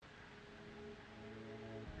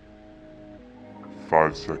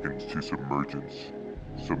5 seconds to submergence.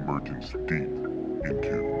 Submergence deep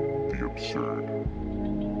into the absurd.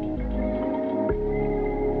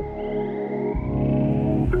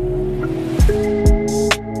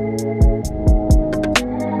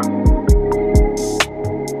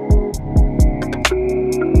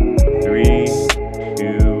 Three,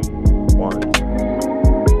 two, one.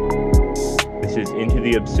 This is Into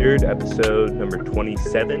the Absurd, episode number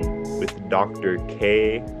 27, with Dr.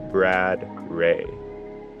 K. Brad Ray.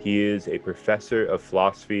 He is a professor of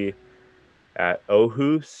philosophy at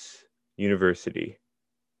Aarhus University.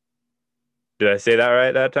 Did I say that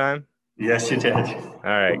right that time? Yes, you did. All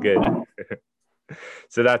right, good.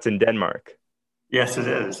 So that's in Denmark. Yes, it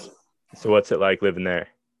is. So what's it like living there?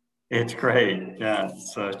 It's great. Yeah,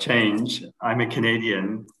 it's a change. I'm a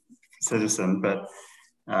Canadian citizen, but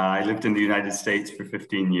I lived in the United States for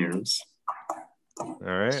 15 years. All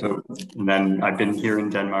right. So, and then I've been here in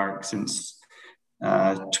Denmark since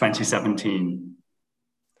 2017.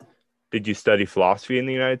 Did you study philosophy in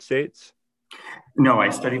the United States? No, I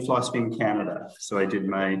studied philosophy in Canada. So I did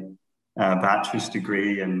my bachelor's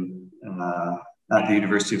degree at the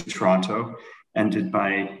University of Toronto and did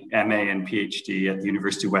my MA and PhD at the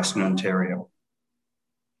University of Western Ontario.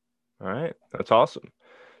 All right. That's awesome.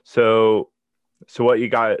 So what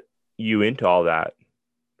got you into all that?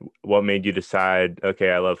 What made you decide, okay,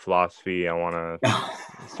 I love philosophy. I want to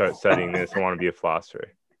start studying this. I want to be a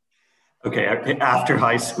philosopher. Okay. After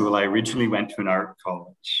high school, I originally went to an art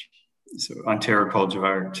college, so Ontario College of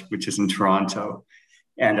Art, which is in Toronto.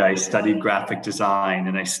 And I studied graphic design,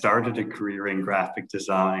 and I started a career in graphic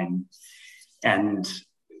design. And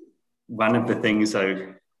one of the things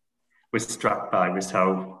I was struck by was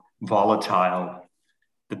how volatile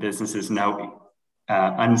the business is now,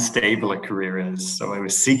 unstable a career is. So I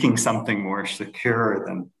was seeking something more secure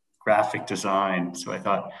than graphic design. So I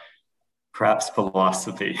thought perhaps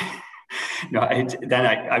philosophy.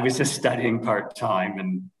 I was just studying part-time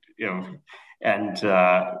and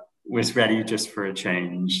was ready just for a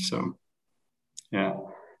change. So yeah,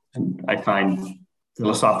 and I find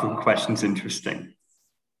philosophical questions interesting.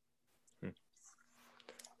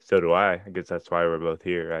 So do I. I guess that's why we're both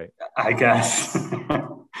here, right? I guess.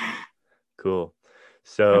 Cool.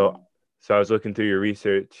 So I was looking through your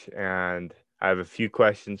research, and I have a few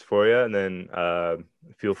questions for you, and then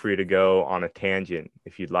feel free to go on a tangent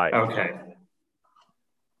if you'd like. Okay.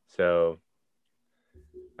 So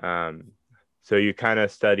you kind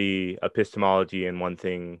of study epistemology, and one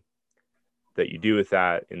thing that you do with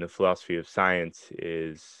that in the philosophy of science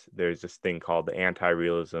is there's this thing called the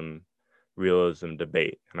anti-realism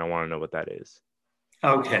debate, and I want to know what that is.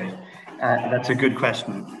 Okay, that's a good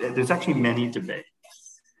question. There's actually many debates.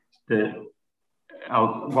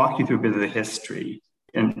 I'll walk you through a bit of the history,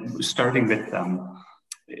 and starting with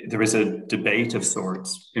there was a debate of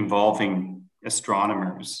sorts involving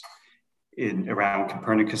astronomers around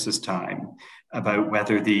Copernicus's time about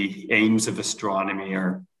whether the aims of astronomy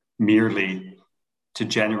are merely to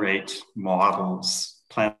generate models,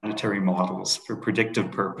 planetary models for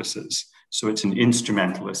predictive purposes. So it's an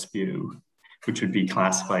instrumentalist view, which would be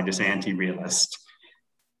classified as anti-realist,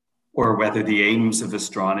 or whether the aims of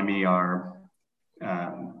astronomy are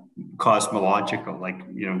cosmological, like,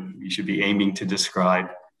 you should be aiming to describe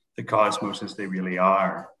the cosmos as they really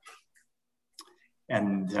are.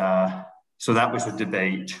 And so that was a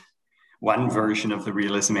debate, one version of the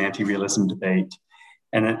realism, anti-realism debate.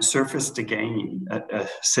 And it surfaced again, a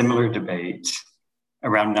similar debate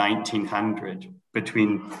around 1900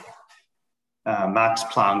 between Max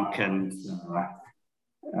Planck and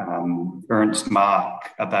Ernst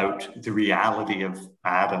Mach about the reality of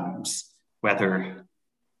atoms, whether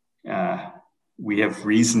we have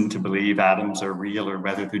reason to believe atoms are real or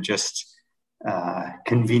whether they're just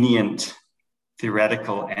convenient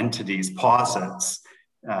theoretical entities, posits,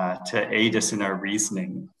 to aid us in our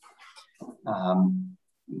reasoning.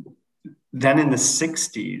 Then in the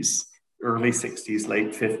 60s, early 60s,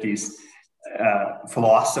 late 50s,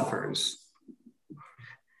 philosophers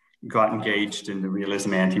got engaged in the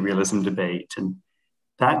realism, anti-realism debate. And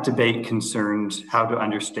that debate concerned how to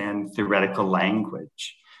understand theoretical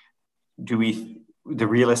language. The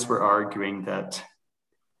realists were arguing that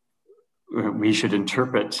we should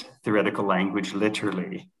interpret theoretical language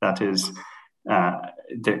literally. That is,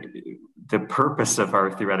 the purpose of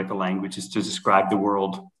our theoretical language is to describe the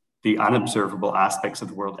world, the unobservable aspects of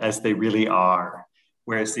the world as they really are.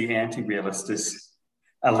 Whereas the anti-realist is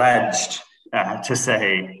alleged to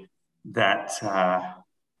say that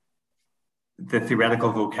the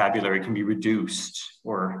theoretical vocabulary can be reduced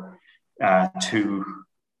or to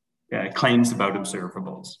claims about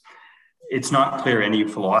observables. It's not clear any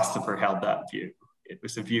philosopher held that view. it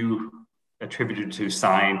was a view attributed to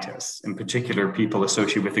scientists, in particular people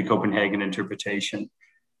associated with the Copenhagen interpretation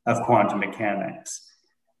of quantum mechanics.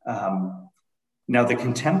 Now, the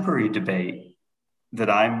contemporary debate that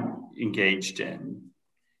I'm engaged in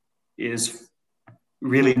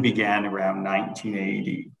really began around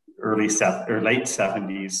 1980, late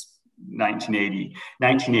 70s, 1980.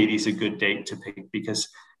 1980 is a good date to pick because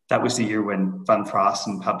that was the year when Van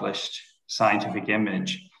Fraassen published Scientific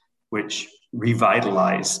Image, which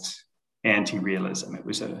revitalized anti-realism. It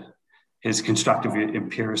was his constructive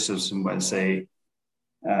empiricism was a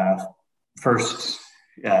first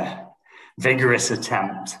vigorous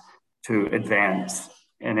attempt to advance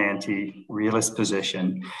an anti-realist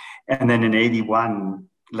position. And then in 81,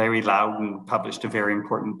 Larry Loudon published a very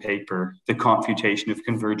important paper, The Confutation of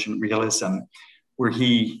Convergent Realism, where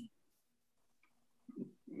he,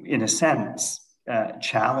 in a sense,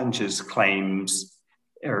 challenges claims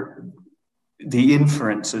or the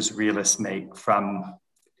inferences realists make from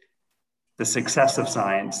the success of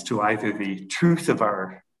science to either the truth of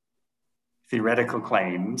our theoretical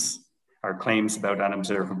claims, our claims about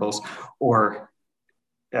unobservables, or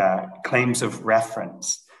claims of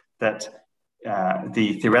reference that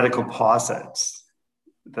the theoretical posits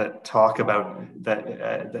that talk about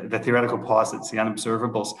the theoretical posits, the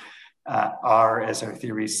unobservables, are as our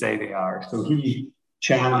theories say they are. So he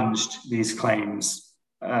challenged these claims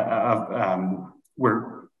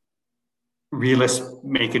where realists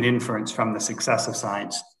make an inference from the success of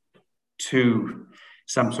science to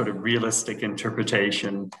some sort of realistic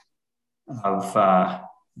interpretation of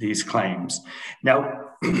these claims. Now,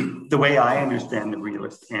 the way I understand the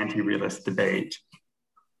realist, anti-realist debate,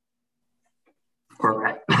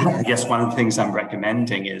 or I guess one of the things I'm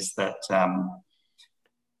recommending is that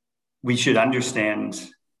we should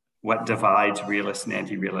understand what divides realist and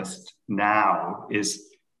anti-realist now is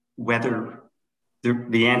whether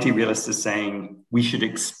the anti-realist is saying we should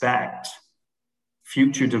expect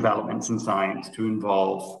future developments in science to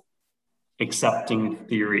involve accepting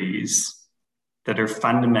theories that are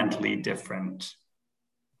fundamentally different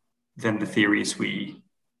than the theories we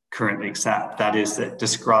currently accept. That is, that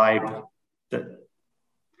describe, that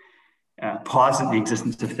posit the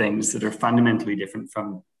existence of things that are fundamentally different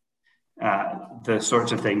from the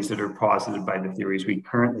sorts of things that are posited by the theories we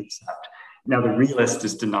currently accept. Now, the realist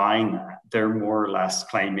is denying that. They're more or less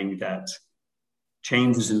claiming that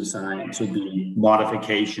changes in science would be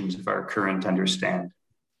modifications of our current understanding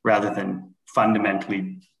rather than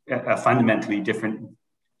a fundamentally different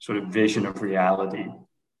sort of vision of reality.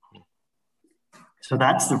 So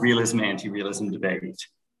that's the realism, anti-realism debate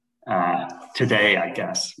today, I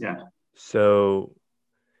guess. Yeah. So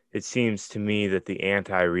it seems to me that the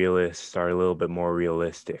anti-realists are a little bit more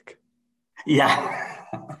realistic. Yeah,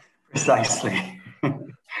 precisely.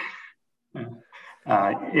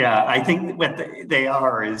 Yeah, I think what they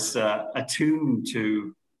are is attuned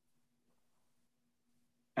to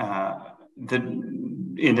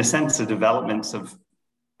in a sense, the developments of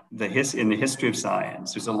in the history of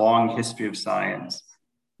science. There's a long history of science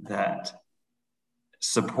that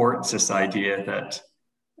supports this idea that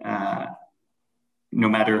no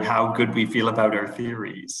matter how good we feel about our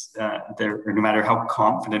theories, or no matter how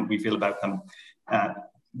confident we feel about them,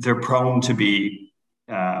 they're prone to be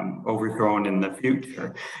overthrown in the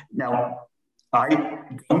future. Now, I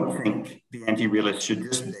don't think the anti-realists should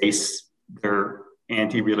just base their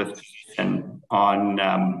anti-realist position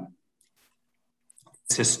on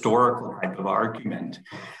this historical type of argument.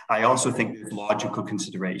 I also think there's logical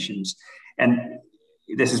considerations. And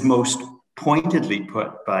this is most pointedly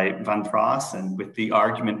put by Van Fraassen with the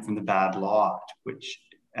argument from the bad lot, which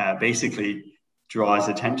basically draws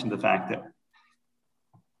attention to the fact that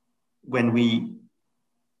when we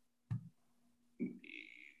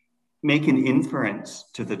make an inference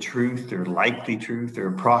to the truth or likely truth or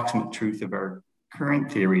approximate truth of our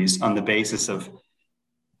current theories on the basis of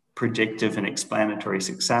predictive and explanatory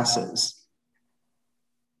successes,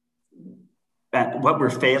 what we're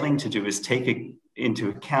failing to do is take into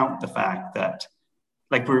account the fact that,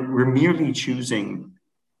 like, we're merely choosing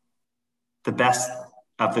the best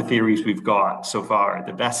of the theories we've got so far,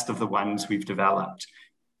 the best of the ones we've developed.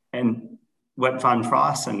 And what Van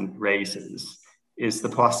Fraassen raises is the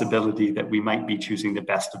possibility that we might be choosing the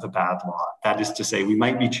best of the bad lot. That is to say, we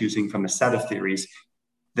might be choosing from a set of theories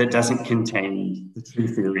that doesn't contain the true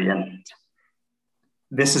theory in it.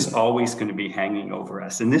 This is always going to be hanging over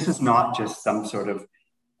us. And this is not just some sort of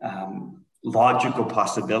logical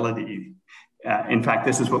possibility. In fact,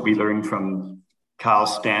 this is what we learned from Carl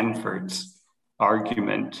Stanford's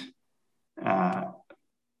argument, the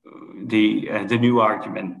new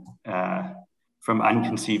argument from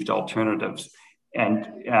unconceived alternatives. And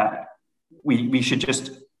we should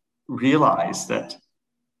just realize that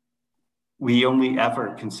we only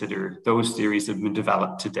ever consider those theories that have been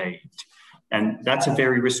developed to date. And that's a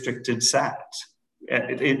very restricted set.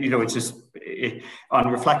 It's just,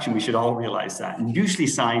 on reflection, we should all realize that. And usually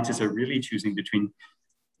scientists are really choosing between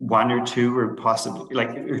one or two, or possibly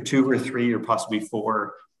or two or three, or possibly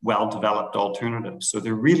four well-developed alternatives. So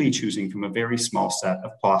they're really choosing from a very small set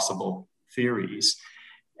of possible theories.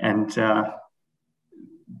 And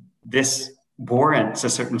this warrants a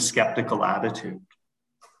certain skeptical attitude.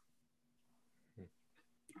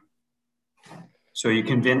 So are you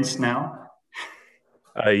convinced now?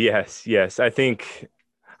 Yes. I think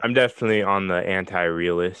I'm definitely on the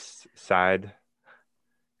anti-realist side.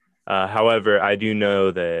 However, I do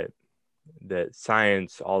know that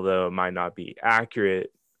science, although it might not be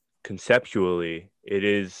accurate conceptually, it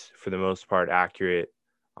is for the most part accurate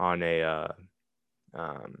on a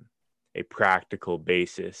practical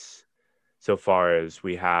basis. So far as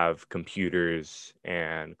we have computers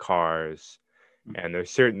and cars, and there's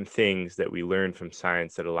certain things that we learn from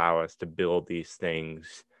science that allow us to build these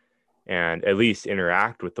things and at least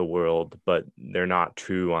interact with the world, but they're not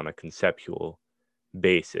true on a conceptual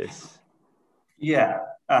basis. No,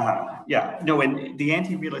 and the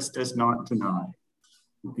anti-realist does not deny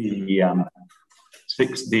the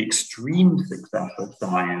extreme success of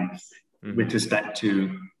science with respect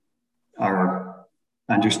to our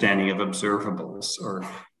understanding of observables or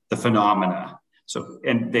the phenomena. So,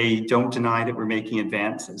 and they don't deny that we're making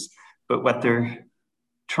advances, but what they're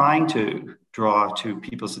trying to draw to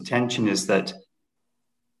people's attention is that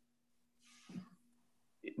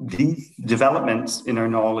these developments in our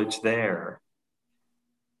knowledge there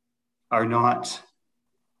are not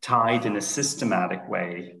tied in a systematic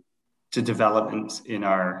way to developments in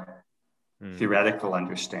our theoretical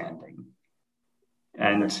understanding.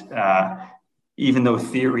 And even though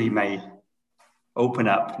theory may open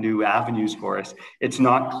up new avenues for us, it's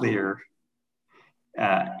not clear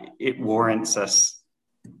it warrants us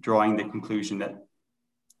drawing the conclusion that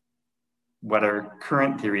what our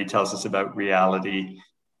current theory tells us about reality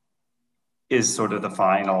is sort of the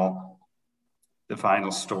final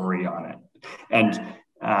story on it. And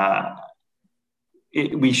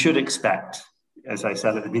we should expect, as I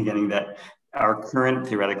said at the beginning, that our current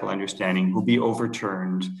theoretical understanding will be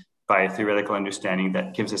overturned by a theoretical understanding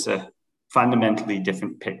that gives us a fundamentally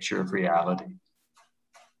different picture of reality.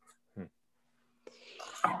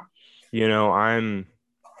 You know, I'm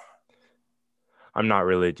not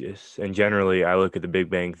religious, and generally I look at the Big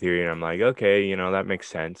Bang Theory and I'm like, okay, you know, that makes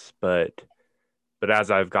sense. But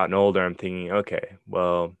as I've gotten older, I'm thinking, okay,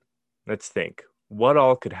 well, let's think. What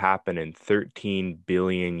all could happen in 13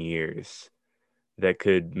 billion years that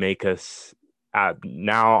could make us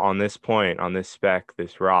now on this point, on this speck,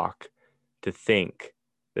 this rock, to think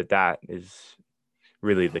that is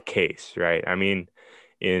really the case, right? I mean,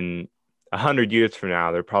 in 100 years from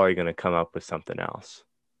now, they're probably going to come up with something else.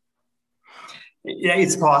 Yeah,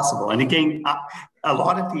 it's possible. And again, a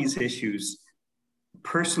lot of these issues,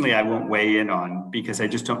 personally, I won't weigh in on because I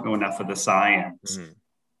just don't know enough of the science.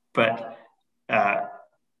 But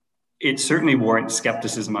it certainly warrants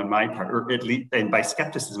skepticism on my part, or at least, and by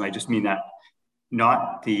skepticism, I just mean that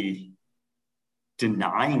not the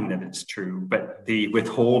denying that it's true, but the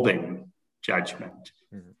withholding judgment.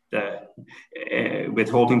 The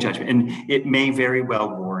withholding judgment. And it may very well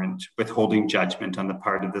warrant withholding judgment on the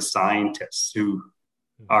part of the scientists who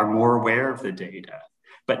are more aware of the data.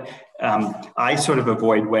 But I sort of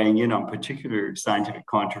avoid weighing in on particular scientific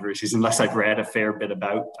controversies unless I've read a fair bit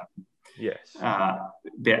about them. Yes.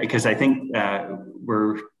 Because I think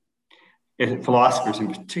philosophers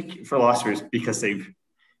in particular, philosophers, because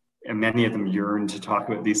many of them yearn to talk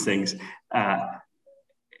about these things, I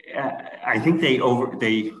think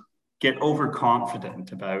they get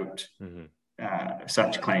overconfident about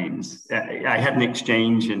such claims. I had an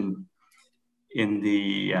exchange in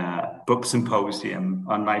the book symposium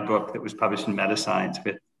on my book that was published in Metascience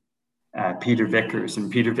with Peter Vickers,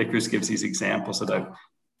 and Peter Vickers gives these examples about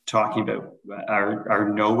talking about our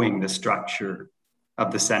knowing the structure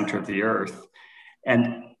of the center of the Earth.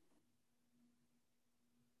 And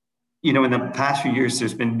you know, in the past few years,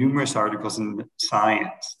 there's been numerous articles in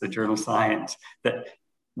Science, the journal Science, that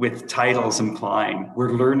with titles implying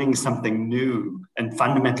we're learning something new and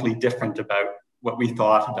fundamentally different about what we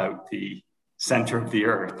thought about the center of the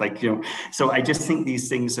Earth. Like, you know, so I just think these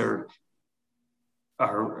things are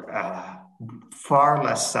far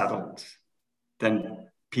less settled than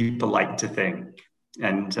people like to think.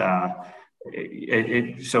 And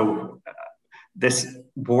so this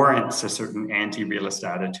warrants a certain anti-realist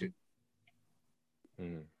attitude.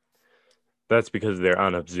 That's because they're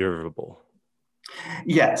unobservable.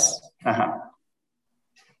 Yes. Uh-huh.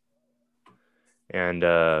 And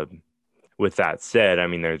with that said, I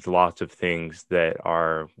mean, there's lots of things that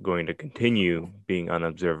are going to continue being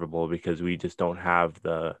unobservable because we just don't have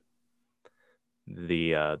the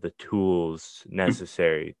tools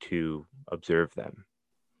necessary to observe them.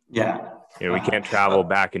 Yeah. We can't travel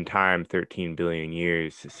back in time 13 billion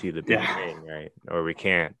years to see the Big Bang, right? Or we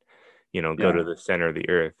can't, go to the center of the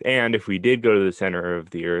earth. And if we did go to the center of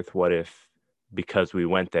the earth, what if, because we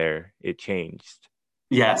went there, it changed?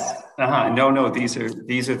 Yes. No, these are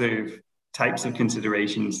the types of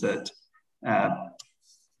considerations that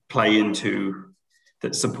play into,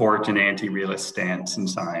 that support an anti-realist stance in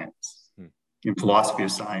science, in philosophy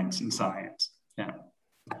of science and science. Yeah.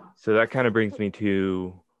 So that kind of brings me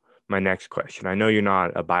to my next question. I know you're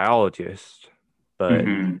not a biologist, but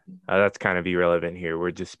that's kind of irrelevant here.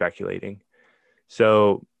 We're just speculating.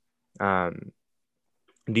 So, do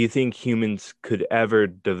you think humans could ever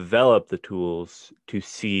develop the tools to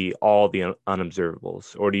see all the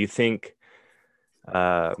unobservables? Or do you think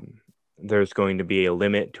there's going to be a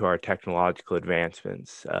limit to our technological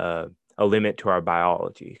advancements, a limit to our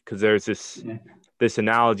biology? Because there's this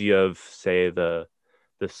analogy of, say, the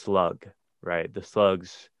slug, right? The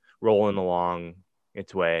slug's rolling along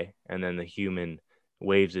its way, and then the human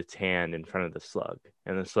waves its hand in front of the slug,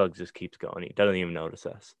 and the slug just keeps going. He doesn't even notice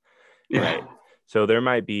us, right? So there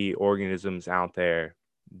might be organisms out there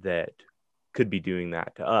that could be doing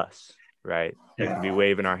that to us, right? They could be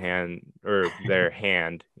waving our hand, or their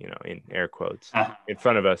hand, in air quotes, in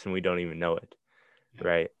front of us, and we don't even know it,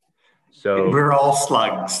 right? So we're all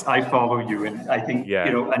slugs. I follow you, and I think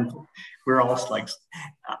and we're all slugs.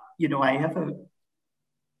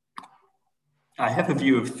 I have a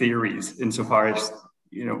view of theories insofar as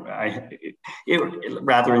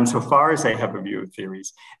insofar as I have a view of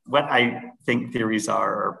theories. What I think theories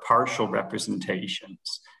are partial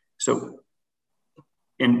representations. So,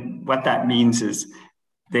 and what that means is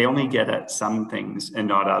they only get at some things and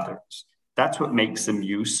not others. That's what makes them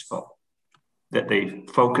useful, that they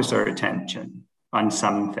focus our attention on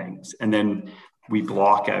some things, and then we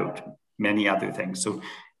block out many other things. So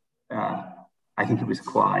I think it was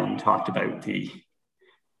Klein talked about the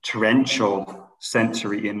torrential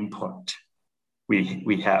sensory input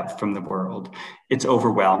we have from the world. It's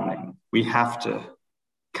overwhelming. We have to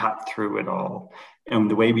cut through it all. And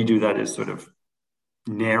the way we do that is sort of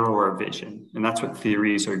narrow our vision. And that's what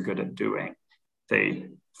theories are good at doing. They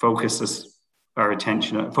focus our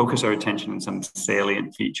attention on some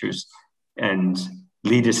salient features and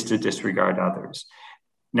lead us to disregard others.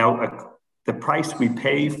 Now, the price we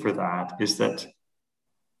pay for that is that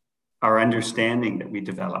our understanding that we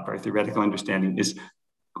develop, our theoretical understanding, is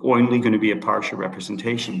only going to be a partial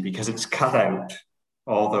representation because it's cut out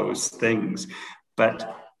all those things.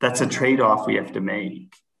 But that's a trade-off we have to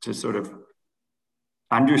make to sort of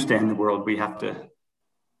understand the world. We have to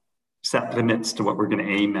set limits to what we're going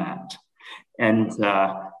to aim at. And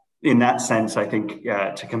in that sense, I think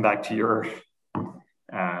to come back to your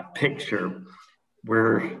picture,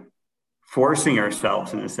 we're forcing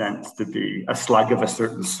ourselves, in a sense, to be a slug of a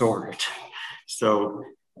certain sort. So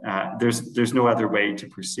there's no other way to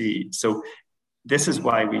proceed. So this is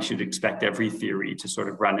why we should expect every theory to sort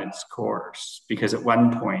of run its course, because at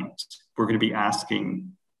one point we're going to be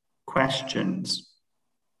asking questions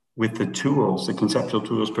with the tools, the conceptual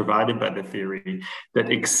tools provided by the theory, that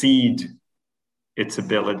exceed its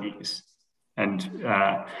abilities. And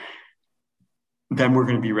then we're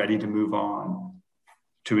going to be ready to move on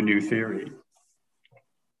to a new theory.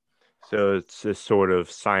 So it's a sort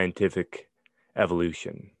of scientific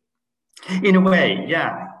evolution. In a way,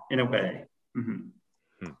 yeah, in a way.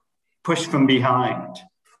 Mm-hmm. Push from behind.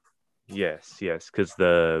 Yes, because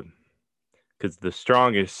the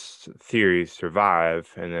strongest theories survive,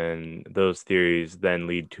 and then those theories then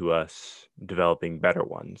lead to us developing better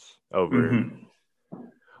ones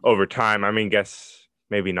over time. I mean, guess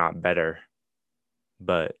maybe not better,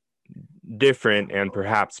 but different and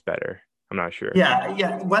perhaps better. I'm not sure.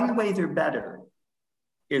 Yeah. One way they're better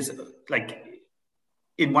is, like,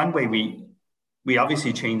 in one way we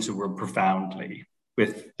obviously change the world profoundly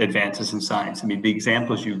with advances in science. I mean, the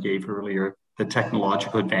examples you gave earlier, the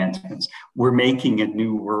technological advancements, we're making a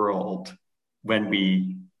new world when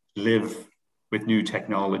we live with new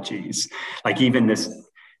technologies. Like even this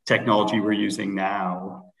technology we're using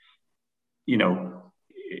now,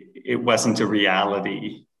 it wasn't a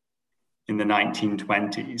reality in the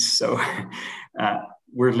 1920s. So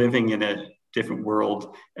we're living in a different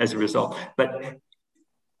world as a result. But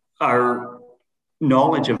our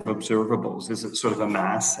knowledge of observables is sort of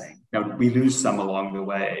amassing. Now, we lose some along the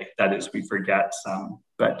way. That is, we forget some,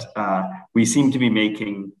 but we seem to be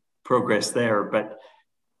making progress there, but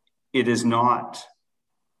it is not,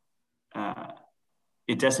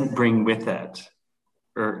 it doesn't bring with it,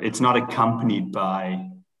 or it's not accompanied by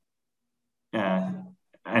an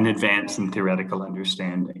advance in theoretical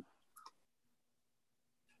understanding.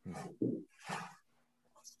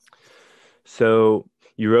 So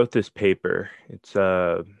you wrote this paper. It's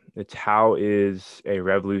How is a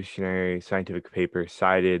Revolutionary Scientific Paper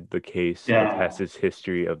Cited the Case of Hess's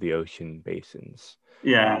History of the Ocean Basins?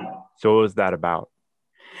 Yeah. So what was that about?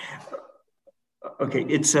 Okay,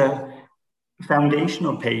 it's a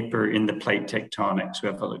foundational paper in the plate tectonics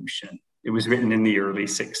revolution. It was written in the early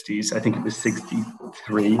 60s. I think it was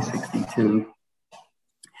 63, 62.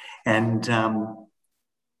 And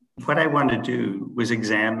what I wanted to do was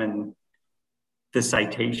examine the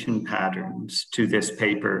citation patterns to this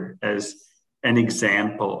paper as an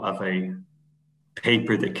example of a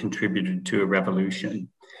paper that contributed to a revolution,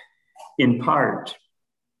 in part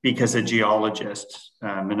because a geologist,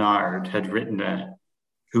 Menard,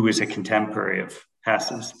 who was a contemporary of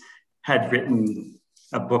Hess's, had written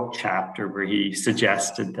a book chapter where he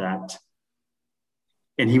suggested that,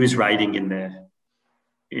 and he was writing in the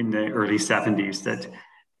early 70s, that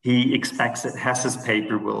he expects that Hess's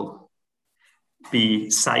paper will be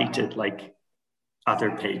cited like other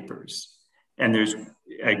papers. And there's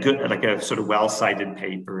a sort of well-cited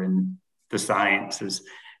paper in the sciences,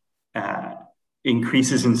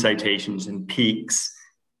 increases in citations and peaks,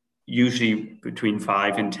 usually between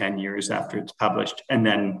 5 and 10 years after it's published. And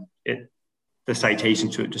then the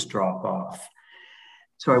citations to it just drop off.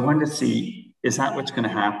 So I wanted to see, is that what's going to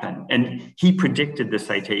happen? And he predicted the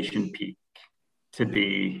citation peak to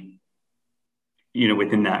be,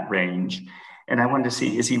 within that range. And I wanted to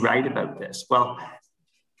see, is he right about this? Well,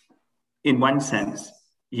 in one sense,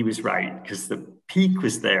 he was right, because the peak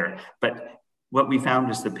was there. But what we found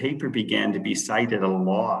is the paper began to be cited a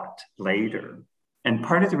lot later. And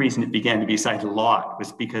part of the reason it began to be cited a lot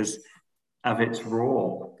was because of its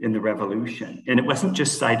role in the revolution. And it wasn't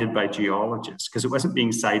just cited by geologists, because it wasn't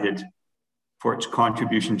being cited for its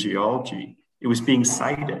contribution to geology. It was being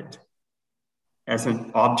cited as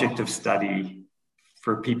an object of study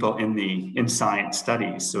for people in science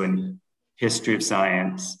studies. So in history of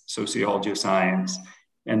science, sociology of science,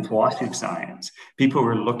 and philosophy of science, people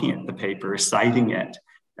were looking at the paper, citing it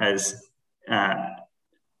as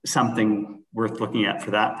something worth looking at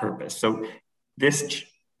for that purpose. So this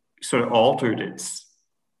sort of altered its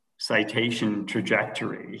citation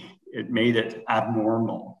trajectory. It made it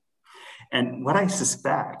abnormal. And what I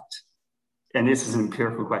suspect, and this is an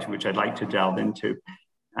empirical question which I'd like to delve into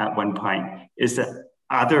at one point, is that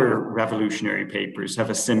other revolutionary papers have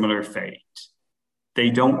a similar fate. They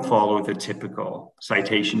don't follow the typical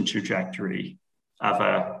citation trajectory of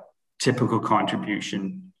a typical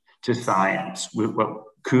contribution to science, with what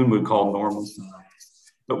Kuhn would call normal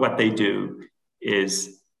science. But what they do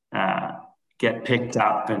is get picked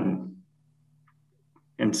up and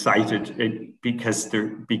cited because they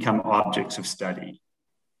become objects of study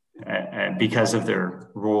because of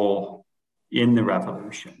their role in the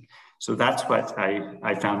revolution. So that's what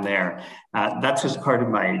I found there. That's as part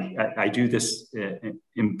of I do this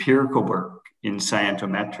empirical work in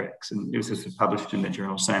scientometrics, and this is published in the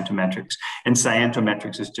journal Scientometrics. And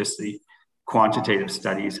scientometrics is just the quantitative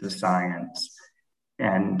studies of science.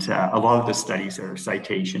 And a lot of the studies are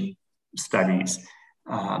citation studies.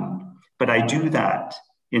 But I do that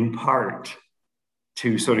in part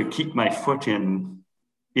to sort of keep my foot in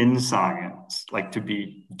science, like to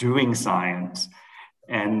be doing science.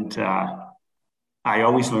 And I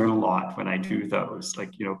always learn a lot when I do those,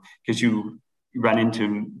 because you run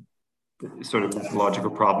into sort of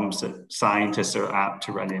methodological problems that scientists are apt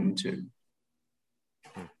to run into.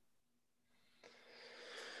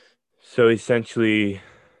 So essentially,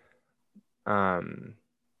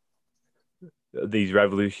 these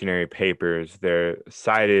revolutionary papers, they're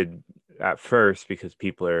cited at first because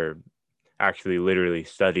people are actually literally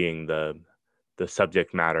studying the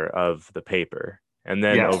subject matter of the paper. And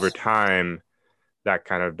then over time, that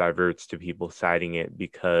kind of diverts to people citing it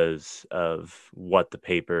because of what the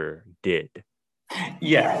paper did.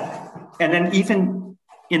 Yeah. And then even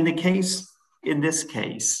in this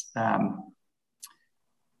case,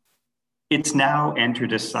 it's now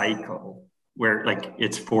entered a cycle where, like,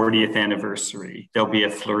 its 40th anniversary, there'll be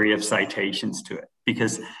a flurry of citations to it,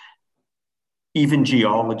 because even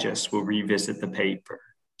geologists will revisit the paper.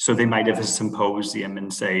 So they might have a symposium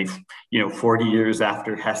and say, 40 years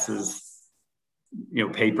after Hess's,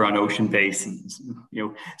 paper on ocean basins,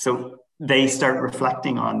 so they start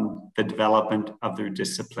reflecting on the development of their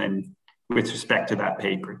discipline with respect to that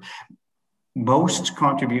paper. Most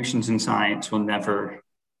contributions in science will never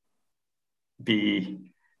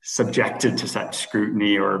be subjected to such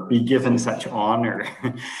scrutiny or be given such honor.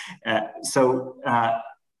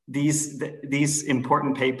 These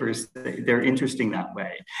important papers, they're interesting that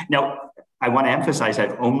way. Now, I want to emphasize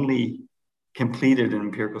I've only completed an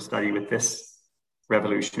empirical study with this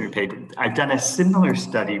revolutionary paper. I've done a similar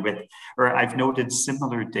study I've noted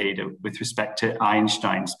similar data with respect to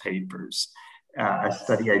Einstein's papers. A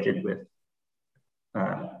study I did with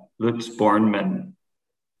Lutz Bornmann,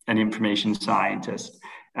 an information scientist.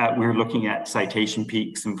 We're looking at citation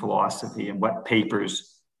peaks in philosophy and what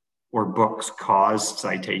papers or books caused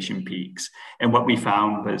citation peaks. And what we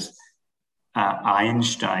found was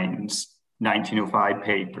Einstein's 1905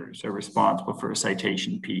 papers are responsible for a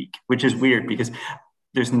citation peak, which is weird because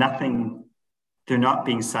they're not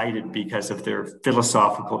being cited because of their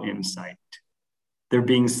philosophical insight. They're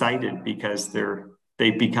being cited because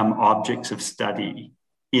they've become objects of study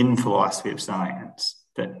in philosophy of science,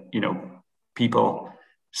 that, people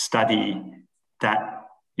study that,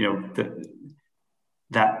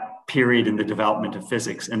 that period in the development of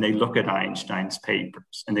physics, and they look at Einstein's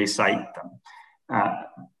papers and they cite them.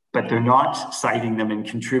 But they're not citing them and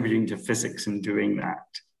contributing to physics in doing that.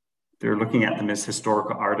 They're looking at them as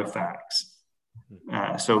historical artifacts.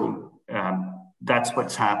 That's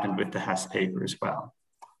what's happened with the Hess paper as well.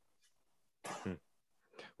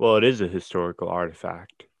 Well, it is a historical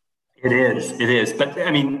artifact. It is. But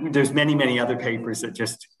I mean, there's many other papers that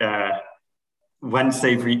just, once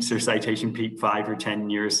they've reached their citation peak 5 or 10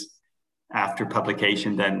 years after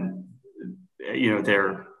publication, then,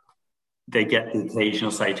 they get the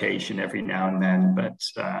occasional citation every now and then, but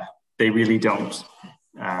they really don't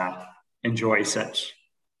enjoy such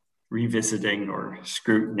revisiting or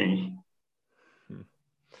scrutiny.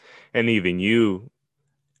 And even you,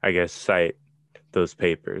 I guess, cite those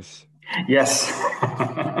papers. Yes,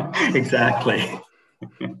 exactly.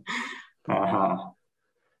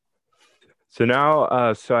 So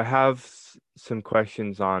now, so I have some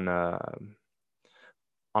questions on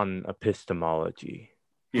epistemology.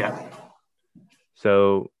 Yeah.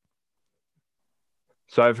 So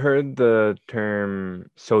I've heard the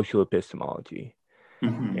term social epistemology,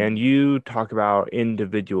 and you talk about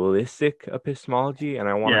individualistic epistemology, and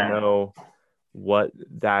I want to know what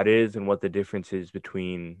that is and what the difference is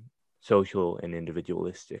between social and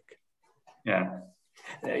individualistic. Yeah,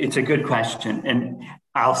 it's a good question. And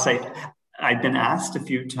I'll say I've been asked a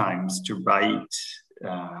few times to write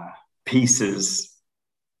pieces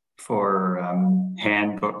for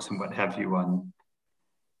handbooks and what have you on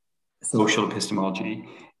social epistemology.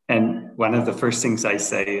 And one of the first things I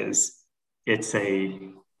say is it's a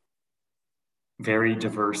very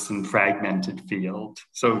diverse and fragmented field.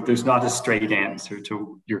 So there's not a straight answer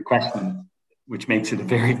to your question, which makes it a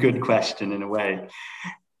very good question in a way.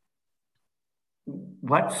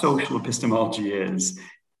 What social epistemology is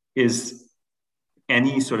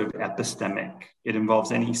any sort of epistemic. It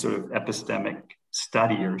involves any sort of epistemic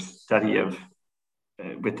study or study of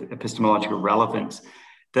with epistemological relevance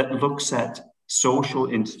that looks at social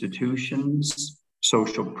institutions,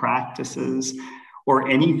 social practices, or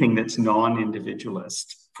anything that's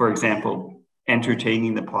non-individualist. For example,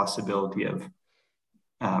 entertaining the possibility of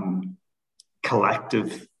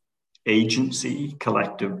collective agency,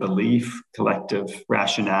 collective belief, collective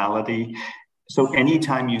rationality. So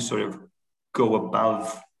anytime you sort of go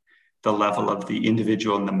above the level of the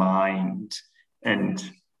individual and the mind and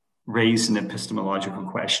raise an epistemological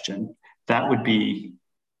question, that would be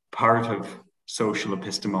part of social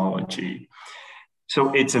epistemology.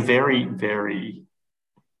 So it's a very, very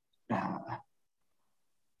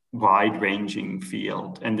wide-ranging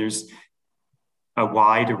field, and there's a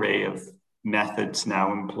wide array of methods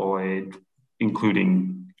now employed,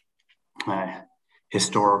 including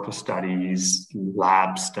historical studies,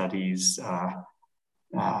 lab studies,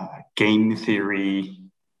 game theory,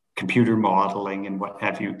 computer modeling, and what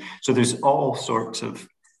have you. So there's all sorts of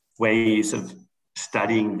ways of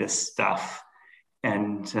studying this stuff.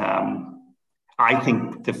 And I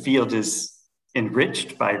think the field is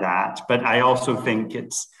enriched by that, but I also think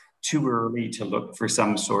it's too early to look for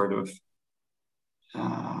some sort of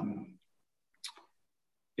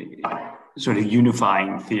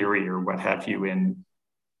unifying theory or what have you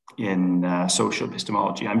in social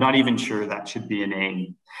epistemology. I'm not even sure that should be an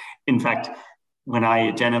aim. In fact, when I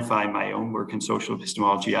identify my own work in social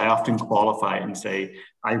epistemology, I often qualify it and say,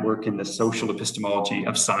 I work in the social epistemology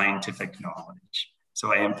of scientific knowledge.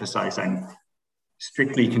 So I emphasize I'm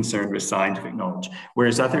strictly concerned with scientific knowledge,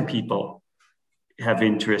 whereas other people have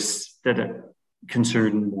interests that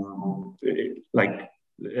concern like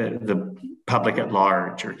the public at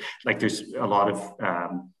large, or like there's a lot of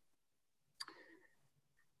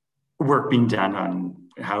work being done on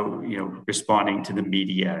how, responding to the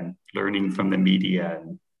media and learning from the media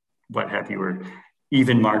and what have you, or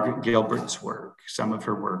even Margaret Gilbert's work, some of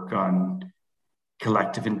her work on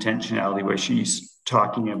collective intentionality, where she's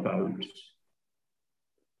talking about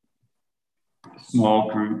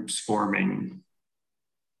small groups forming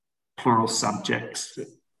plural subjects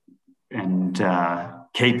and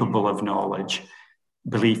capable of knowledge,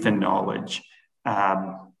 belief in knowledge.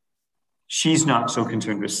 She's not so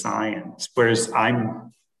concerned with science, whereas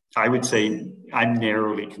I would say I'm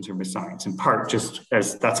narrowly concerned with science, in part just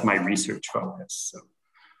as that's my research focus.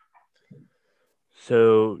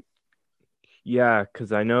 So yeah,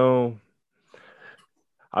 because I know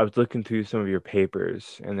I was looking through some of your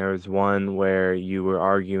papers, and there was one where you were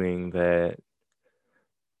arguing that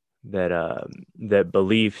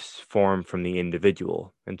beliefs form from the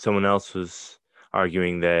individual, and someone else was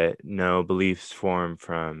arguing that no, beliefs form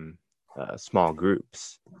from small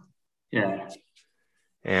groups. Yeah.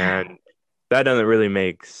 And that doesn't really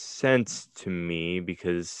make sense to me,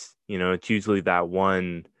 because it's usually that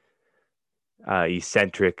one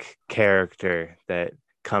eccentric character that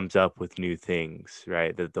comes up with new things,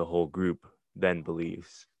 right, that the whole group then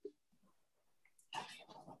believes.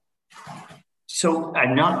 So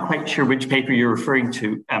I'm not quite sure which paper you're referring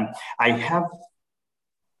to. I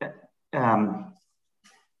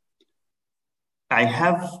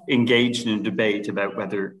have engaged in a debate about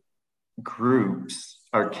whether groups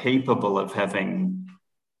are capable of having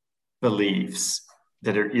beliefs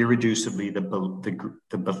that are irreducibly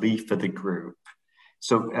the belief of the group.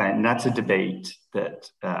 So, and that's a debate that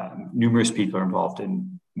numerous people are involved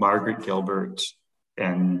in. Margaret Gilbert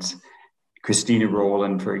and Christina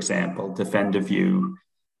Rowland, for example, defend a view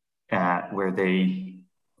where they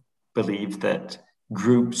believe that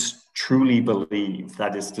groups truly believe,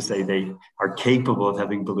 that is to say, they are capable of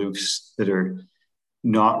having beliefs that are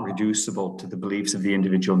not reducible to the beliefs of the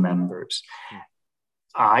individual members.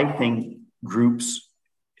 I think groups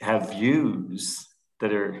have views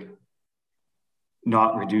that are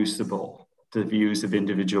not reducible to the views of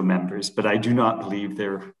individual members, but I do not believe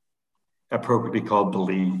they're appropriately called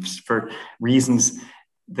beliefs, for reasons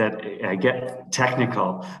that get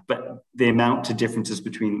technical, but they amount to differences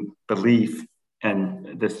between belief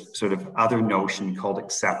and this sort of other notion called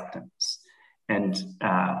acceptance. And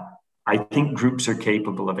I think groups are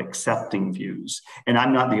capable of accepting views. And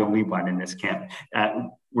I'm not the only one in this camp.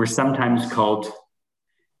 We're sometimes called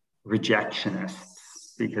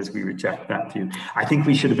rejectionists because we reject that view. I think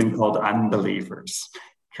we should have been called unbelievers,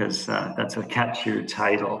 because that's a catchier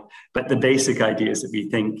title. But the basic idea is that we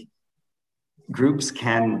think groups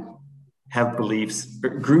can have beliefs,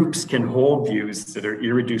 groups can hold views that are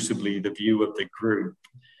irreducibly the view of the group,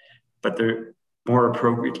 but they're more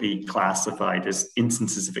appropriately classified as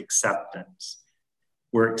instances of acceptance,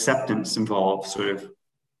 where acceptance involves sort of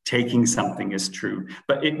taking something as true,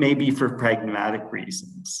 but it may be for pragmatic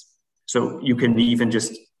reasons. So you can even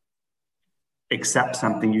just accept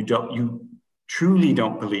something you truly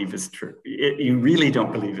don't believe is true. You really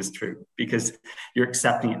don't believe is true, because you're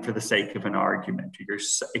accepting it for the sake of an argument. You're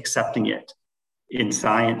accepting it. In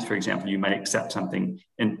science, for example, you might accept something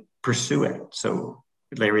and pursue it. So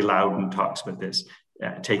Larry Loudon talks about this,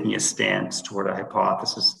 taking a stance toward a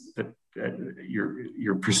hypothesis, that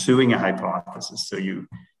you're pursuing a hypothesis. So you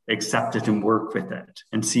accept it and work with it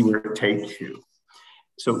and see where it takes you.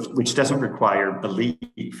 So, which doesn't require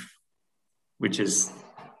belief,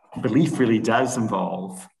 belief really does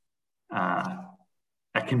involve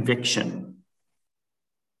a conviction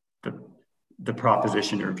that the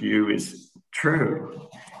proposition or view is true.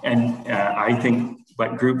 And I think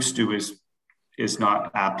what groups do is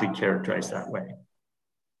not aptly characterized that way.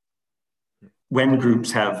 When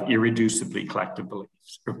groups have irreducibly collective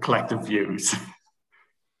beliefs or collective views.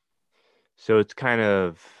 So it's kind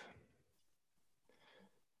of,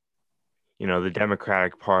 the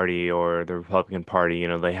Democratic Party or the Republican Party,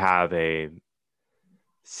 they have a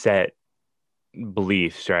set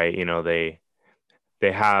beliefs, right?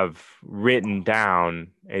 They have written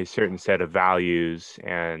down a certain set of values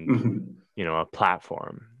and, Mm-hmm. A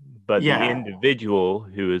platform. But Yeah. the individual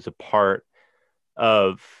who is a part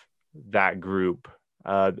of that group,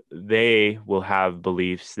 they will have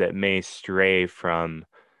beliefs that may stray from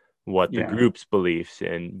what the group's beliefs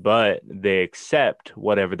in, but they accept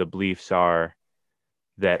whatever the beliefs are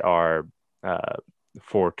that are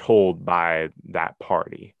foretold by that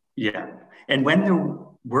party. Yeah. And when they're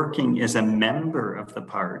working as a member of the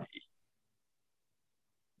party,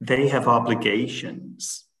 they have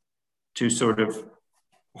obligations to sort of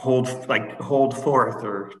hold forth,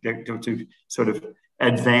 or to sort of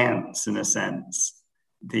advance, in a sense,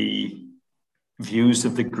 the views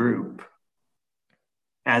of the group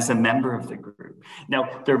as a member of the group.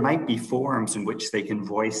 Now, there might be forums in which they can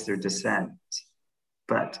voice their dissent,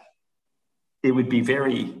 but it would be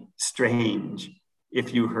very strange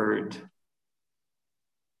if you heard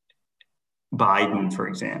Biden, for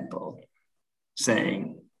example,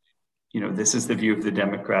 saying, this is the view of the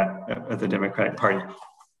Democratic Party.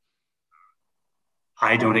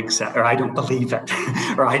 I don't accept, or I don't believe it,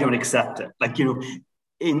 or I don't accept it.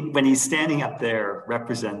 When he's standing up there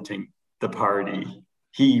representing the party,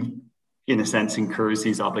 he, in a sense, incurs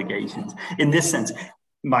these obligations. In this sense,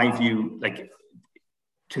 my view,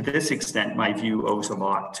 to this extent, my view owes a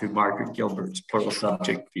lot to Margaret Gilbert's plural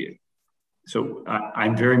subject view. So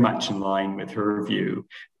I'm very much in line with her view.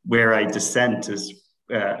 Where I dissent is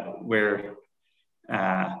when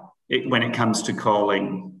it comes to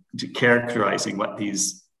characterizing what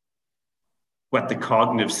the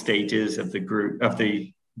cognitive state is of the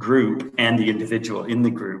group and the individual in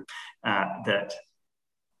the group that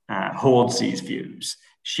holds these views.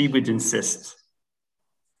 She would insist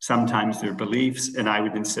sometimes they're beliefs, and I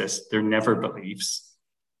would insist they're never beliefs.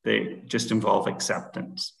 They just involve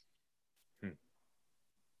acceptance.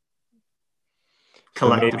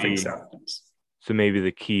 Collective acceptance. So maybe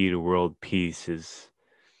the key to world peace is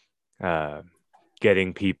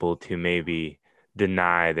getting people to maybe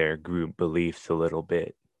deny their group beliefs a little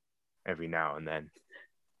bit every now and then.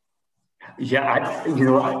 Yeah,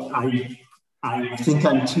 I think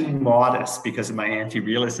I'm too modest because of my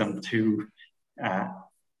anti-realism to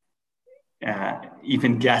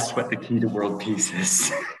even guess what the key to world peace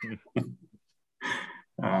is.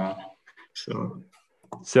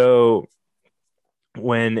 So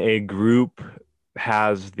when a group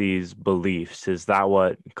has these beliefs, is that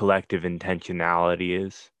what collective intentionality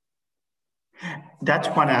is? That's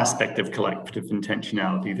one aspect of collective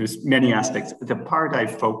intentionality. There's many aspects. The part I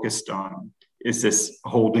focused on is this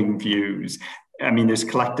holding views. I mean, there's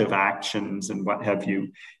collective actions and what have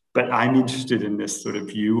you, but I'm interested in this sort of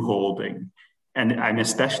view holding. And I'm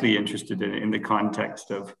especially interested in the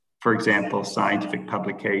context of, for example, scientific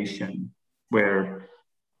publication, where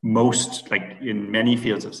in many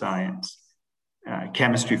fields of science,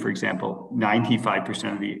 chemistry, for example,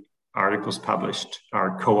 95% of the articles published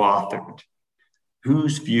are co-authored.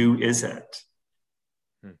 Whose view is it?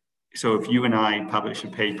 So if you and I publish a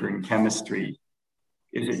paper in chemistry,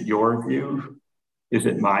 is it your view? Is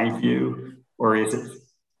it my view? Or is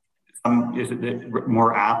it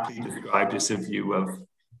more aptly described as a view of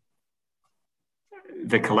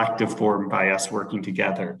the collective formed by us working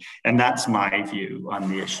together? And that's my view on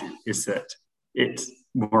the issue, is that it's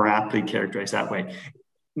more aptly characterized that way.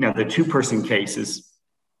 Now, the two-person case is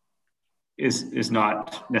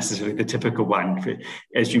not necessarily the typical one.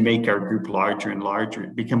 As you make our group larger and larger,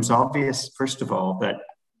 it becomes obvious, first of all, that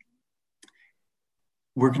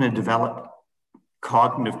we're going to develop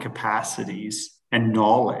cognitive capacities and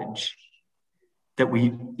knowledge that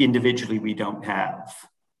we individually don't have.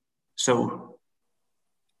 So,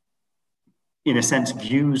 in a sense,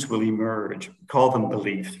 views will emerge, call them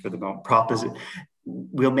beliefs for the moment,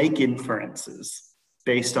 we'll make inferences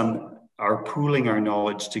based on our pooling our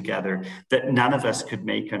knowledge together that none of us could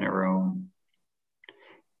make on our own.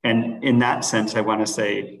 And in that sense, I want to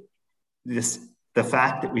say the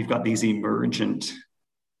fact that we've got these emergent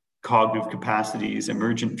cognitive capacities,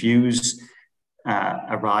 emergent views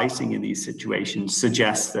arising in these situations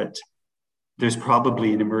suggests that there's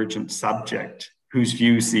probably an emergent subject whose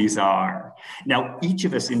views these are. Now, each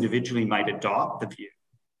of us individually might adopt the view.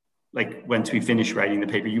 Like once we finish writing the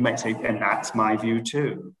paper, you might say, and that's my view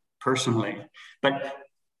too, personally. But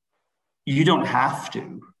you don't have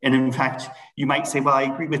to. And in fact, you might say, well, I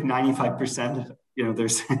agree with 95% of it.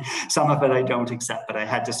 There's some of it I don't accept, but I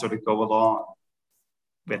had to sort of go along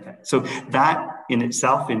with it. So that in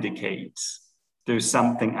itself indicates there's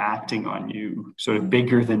something acting on you, sort of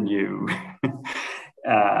bigger than you.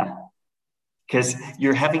 Because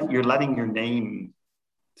you're letting your name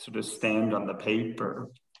sort of stand on the paper.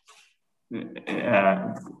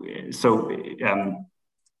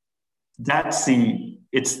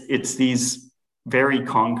 It's these very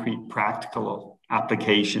concrete, practical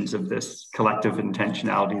applications of this collective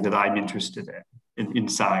intentionality that I'm interested in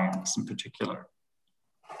science in particular.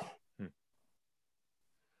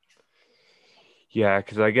 Yeah,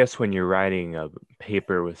 because I guess when you're writing a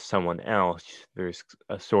paper with someone else, there's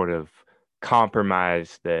a sort of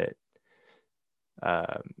compromise that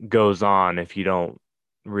goes on if you don't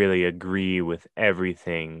really agree with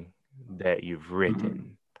everything that you've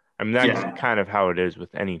written. I mean, that's kind of how it is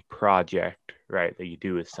with any project, right, that you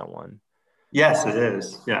do with someone. Yes, it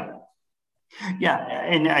is. Yeah. Yeah.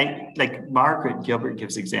 And I like Margaret Gilbert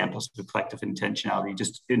gives examples of collective intentionality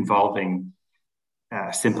just involving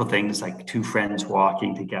simple things like two friends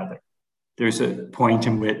walking together. There's a point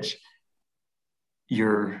in which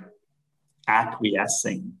you're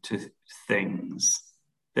acquiescing to things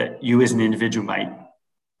that you as an individual might.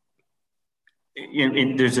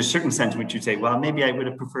 There's a certain sense in which you say, well, maybe I would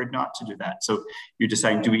have preferred not to do that. So you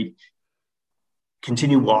decide, do we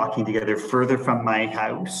continue walking together further from my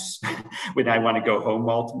house when I want to go home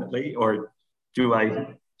ultimately, or do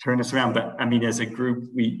I turn us around? But I mean, as a group,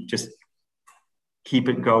 we just keep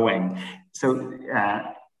it going. So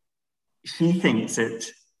she thinks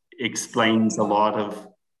it explains a lot of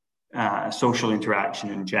social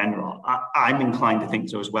interaction in general. I'm inclined to think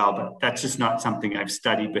so as well, but that's just not something I've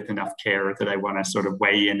studied with enough care that I want to sort of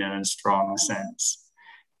weigh in a strong sense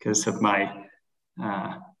because of my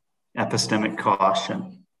epistemic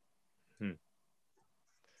caution.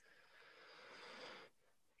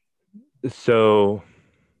 So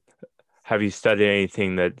have you studied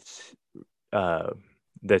anything that's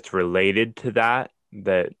related to that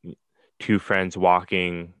two friends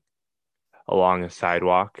walking along a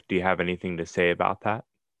sidewalk? Do you have anything to say about that?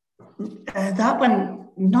 That one,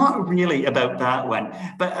 not really about that one,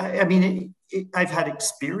 but I mean, I've had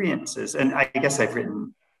experiences, and I guess I've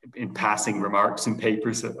written in passing remarks and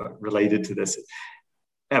papers related to this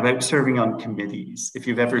about serving on committees. If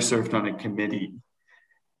you've ever served on a committee,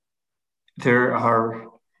 there are,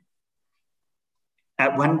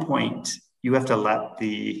 at one point, you have to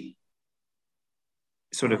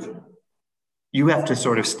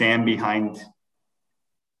stand behind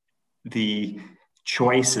the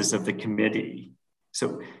choices of the committee.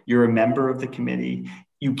 So you're a member of the committee.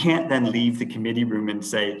 You can't then leave the committee room and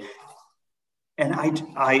say, and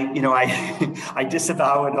I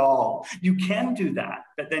disavow it all. You can do that,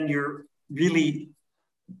 but then you're really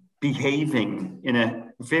behaving in a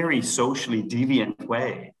very socially deviant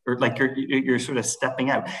way, or like you're sort of stepping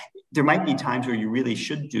out. There might be times where you really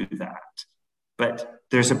should do that, but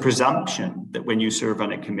there's a presumption that when you serve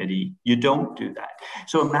on a committee, you don't do that.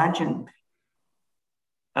 So imagine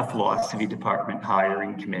a philosophy department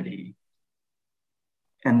hiring committee,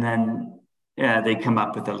 and then they come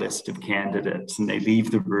up with a list of candidates and they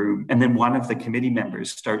leave the room. And then one of the committee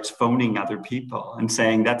members starts phoning other people and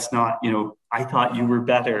saying, that's not, I thought you were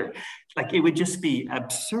better. Like, it would just be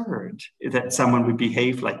absurd that someone would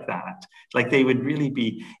behave like that. Like, they would really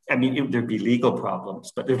be, there'd be legal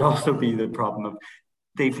problems, but there'd also be the problem of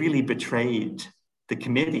they've really betrayed the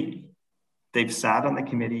committee. They've sat on the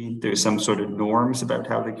committee. There's some sort of norms about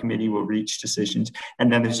how the committee will reach decisions.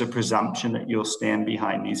 And then there's a presumption that you'll stand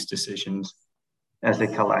behind these decisions as a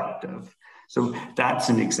collective. So that's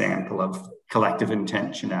an example of collective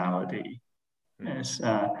intentionality,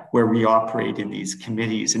 where we operate in these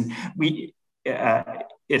committees. And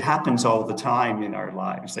it happens all the time in our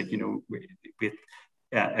lives. Like,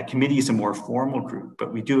 a committee is a more formal group,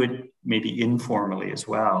 but we do it maybe informally as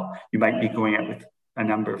well. You might be going out with a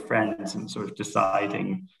number of friends and sort of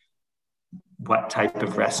deciding what type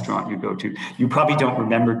of restaurant you go to. You probably don't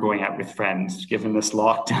remember going out with friends given this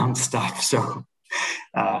lockdown stuff. So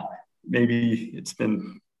maybe it's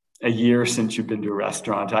been a year since you've been to a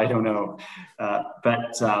restaurant. I don't know.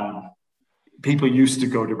 But people used to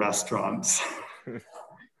go to restaurants.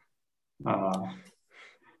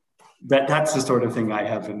 That's the sort of thing I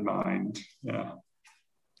have in mind. Yeah.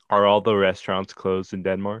 Are all the restaurants closed in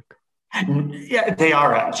Denmark? Yeah, they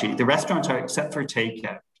are actually. The restaurants are, except for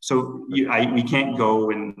takeout. So we can't go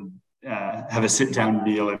and have a sit-down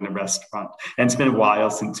meal in a restaurant. And it's been a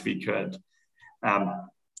while since we could.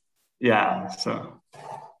 So.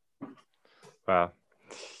 Wow.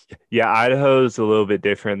 Yeah, Idaho's a little bit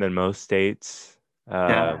different than most states.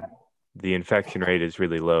 The infection rate is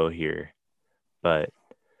really low here. But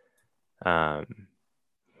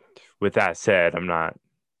with that said, I'm not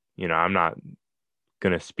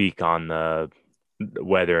going to speak on the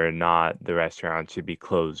whether or not the restaurant should be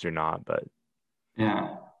closed or not, but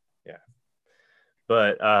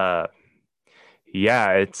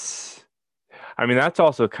that's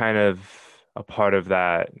also kind of a part of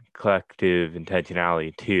that collective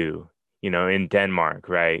intentionality too, in Denmark,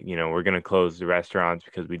 right? We're going to close the restaurants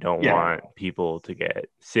because we don't want people to get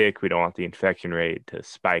sick. We don't want the infection rate to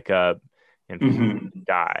spike up and people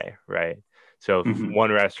die, right? So if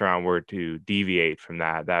one restaurant were to deviate from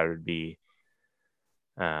that, that would be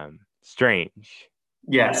strange.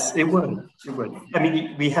 Yes, it would. It would. I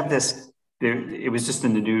mean, we have this. It was just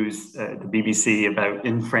in the news, the BBC, about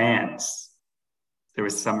in France, there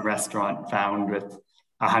was some restaurant found with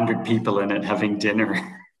 100 people in it having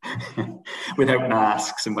dinner without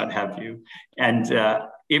masks and what have you. And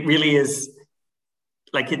it really is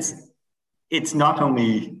like, it's not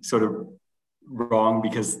only sort of wrong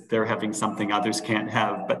because they're having something others can't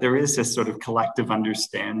have, but there is this sort of collective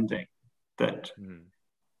understanding that,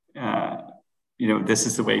 this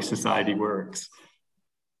is the way society works.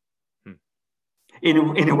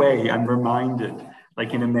 In a way, I'm reminded,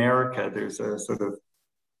 like in America, there's a sort of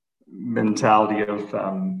mentality of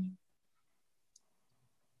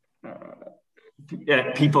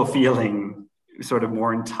people feeling sort of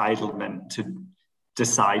more entitlement to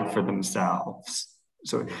decide for themselves.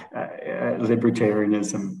 So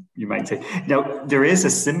libertarianism, you might say. Now, there is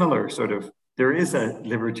a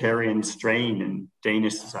libertarian strain in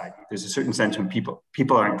Danish society. There's a certain sense when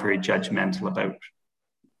people aren't very judgmental about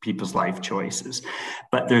people's life choices.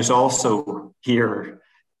 But there's also here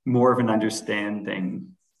more of an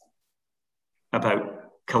understanding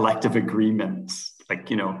about collective agreements, like,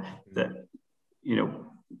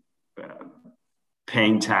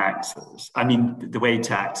 paying taxes. I mean, the way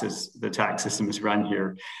the tax system is run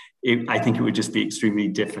here, I think it would just be extremely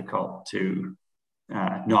difficult to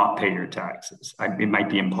not pay your taxes. It might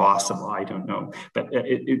be impossible, I don't know. But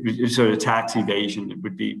sort of tax evasion, it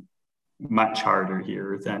would be much harder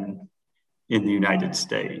here than in the United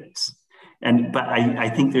States. But I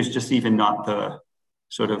think there's just even not the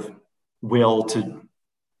sort of will to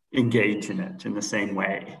engage in it in the same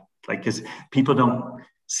way. Like, because people don't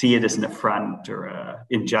see it as an affront or an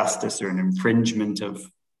injustice or an infringement of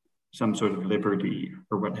some sort of liberty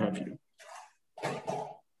or what have you.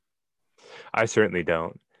 I certainly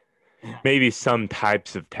don't. Maybe some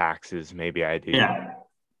types of taxes, maybe I do. Yeah.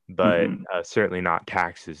 But certainly not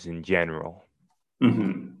taxes in general.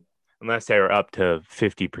 Mm-hmm. Unless they were up to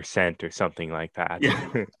 50% or something like that.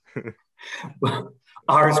 Yeah. Well,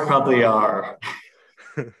 ours probably are.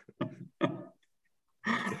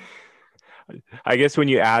 I guess when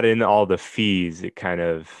you add in all the fees, it kind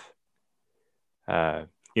of,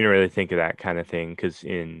 you don't really think of that kind of thing, because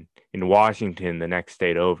in Washington, the next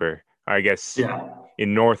state over, I guess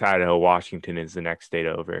in North Idaho, Washington is the next state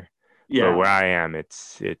over. Yeah. But where I am,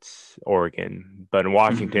 it's Oregon. But in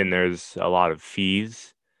Washington, there's a lot of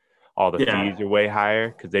fees. All the fees are way higher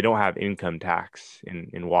because they don't have income tax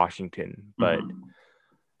in Washington. But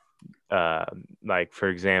like, for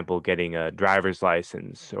example, getting a driver's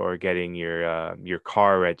license or getting your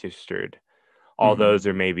car registered, all those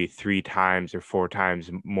are maybe 3 times or 4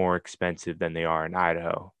 times more expensive than they are in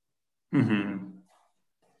Idaho.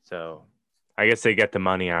 So I guess they get the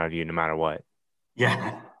money out of you no matter what.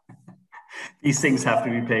 Yeah. These things have to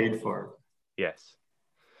be paid for. Yes.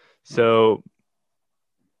 So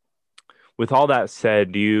with all that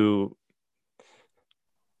said, do you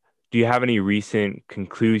have any recent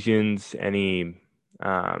conclusions, any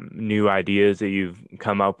new ideas that you've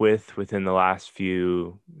come up with within the last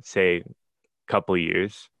few, say, couple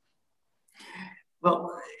years?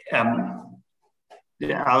 Well,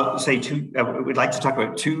 I'll say we'd like to talk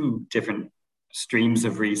about 2 different streams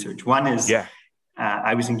of research. One is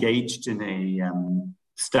I was engaged in a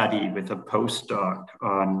study with a postdoc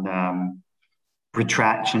on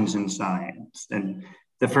retractions in science. And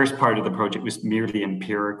the first part of the project was merely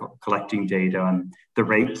empirical, collecting data on the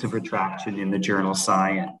rates of retraction in the journal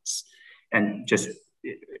Science. And just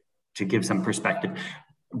to give some perspective,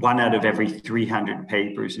 1 out of every 300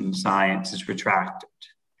 papers in Science is retracted.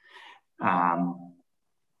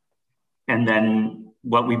 And then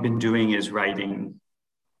what we've been doing is writing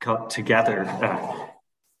together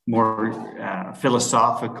more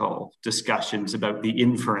philosophical discussions about the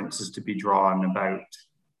inferences to be drawn about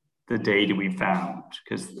the data we found,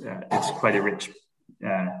 because it's quite a rich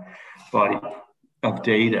body of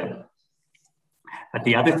data. But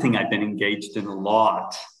the other thing I've been engaged in a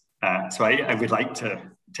lot, so I would like to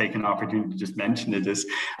take an opportunity to just mention it, is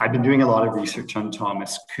I've been doing a lot of research on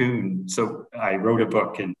Thomas Kuhn. So I wrote a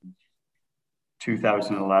book in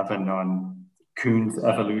 2011 on Kuhn's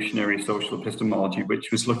evolutionary social epistemology, which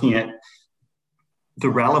was looking at the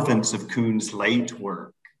relevance of Kuhn's late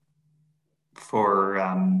work for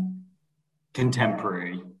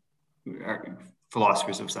contemporary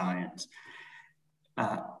philosophers of science.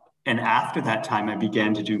 And after that time, I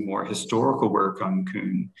began to do more historical work on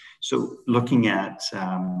Kuhn. So looking at,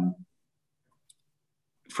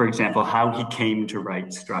 for example, how he came to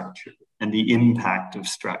write structure and the impact of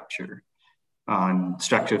structure on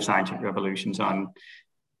structure of scientific revolutions on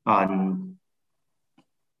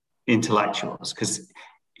intellectuals. Because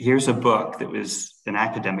here's a book that was an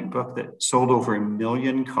academic book that sold over 1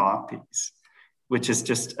 million copies, which is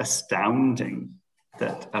just astounding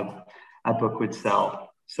that a book would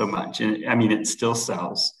sell so much. And I mean, it still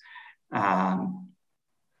sells. I've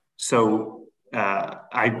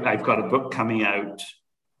got a book coming out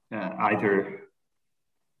either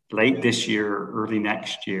late this year or early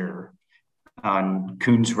next year on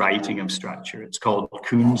Kuhn's writing of structure. It's called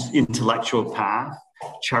Kuhn's Intellectual Path,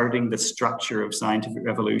 Charting the Structure of Scientific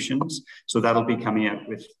Revolutions. So that'll be coming out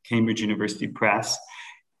with Cambridge University Press.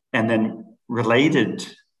 And then related,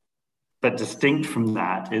 but distinct from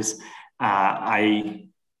that, is I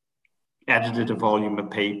edited a volume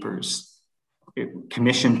of papers,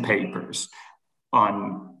 commissioned papers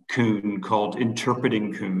on Kuhn called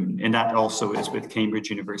Interpreting Kuhn. And that also is with Cambridge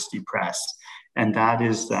University Press. And that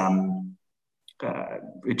is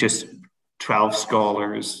just 12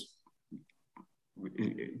 scholars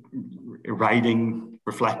writing,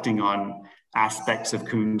 reflecting on aspects of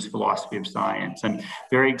Kuhn's philosophy of science. I'm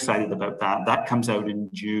very excited about that. That comes out in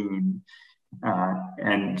June.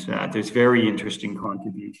 And there's very interesting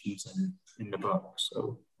contributions in the book.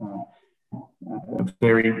 So a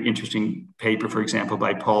very interesting paper, for example,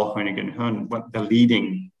 by Paul Hoenigan-Huhn, the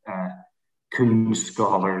leading Kuhn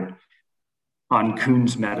scholar on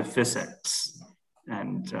Kuhn's metaphysics.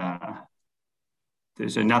 And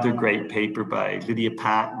there's another great paper by Lydia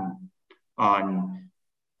Patton on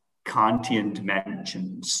Kantian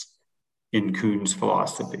dimensions in Kuhn's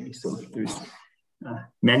philosophy. So there's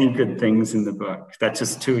many good things in the book. That's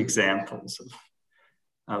just two examples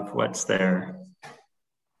of what's there.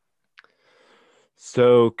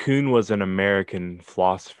 So Kuhn was an American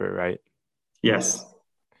philosopher, right? Yes.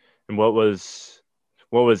 And what was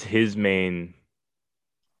his main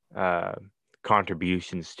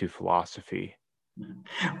contributions to philosophy?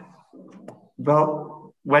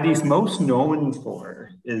 Well, what he's most known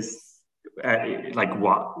for is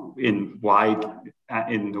what in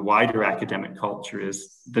the wider academic culture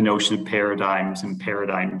is the notion of paradigms and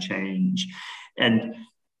paradigm change. And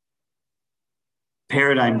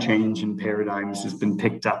paradigm change and paradigms has been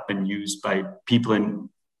picked up and used by people in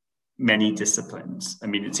many disciplines. I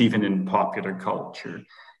mean, it's even in popular culture.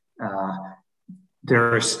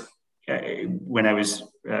 When I was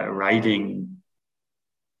writing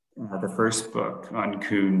the first book on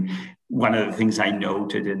Kuhn, one of the things I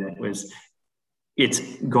noted in it was it's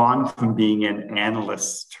gone from being an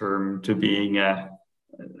analyst term to being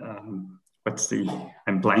I'm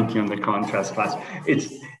blanking on the contrast class.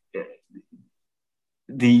 It's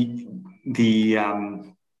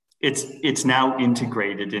now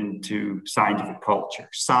integrated into scientific culture.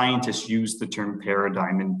 Scientists use the term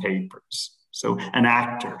paradigm in papers. So an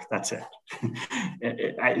actor, that's it.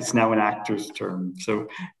 It's now an actor's term. So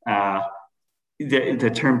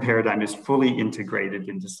the term paradigm is fully integrated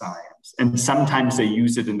into science. And sometimes they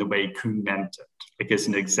use it in the way Kuhn meant it, like as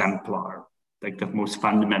an exemplar, like the most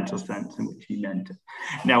fundamental sense in which he meant it.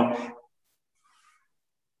 Now,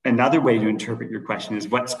 another way to interpret your question is,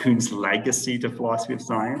 what's Kuhn's legacy to philosophy of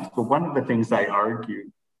science? Well, one of the things I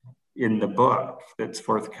argue in the book that's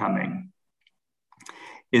forthcoming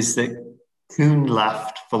is that Kuhn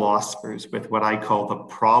left philosophers with what I call the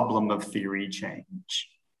problem of theory change.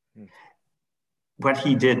 What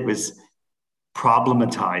he did was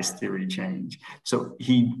problematize theory change. So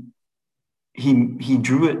he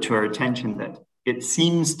drew it to our attention that it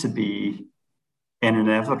seems to be an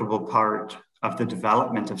inevitable part of the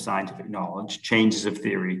development of scientific knowledge, changes of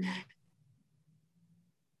theory.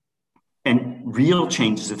 And real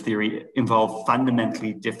changes of theory involve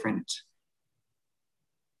fundamentally different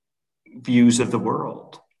views of the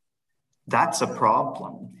world. That's a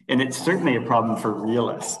problem. And it's certainly a problem for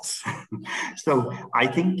realists. So I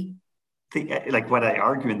think, what I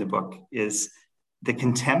argue in the book is the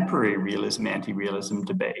contemporary realism, anti-realism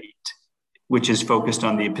debate, which is focused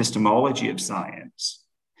on the epistemology of science,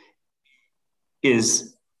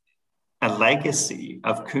 is a legacy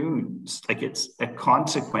of Kuhn's. Like, it's a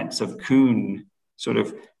consequence of Kuhn sort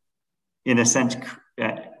of, in a sense,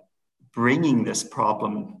 bringing this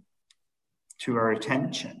problem to our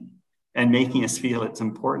attention and making us feel it's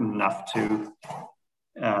important enough to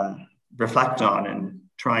reflect on and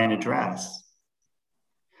try and address.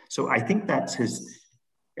 So I think that's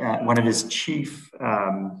one of his chief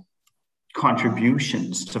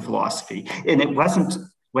contributions to philosophy. And it wasn't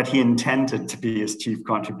what he intended to be his chief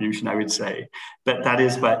contribution, I would say, but that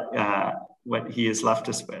is what he has left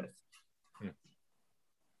us with.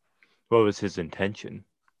 What was his intention?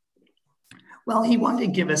 Well, he wanted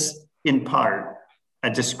to give us, in part, a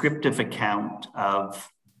descriptive account of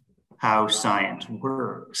how science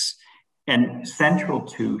works. And central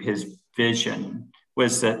to his vision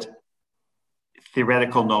was that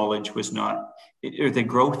theoretical knowledge was not, or the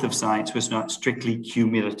growth of science was not strictly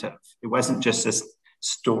cumulative. It wasn't just this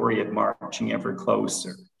story of marching ever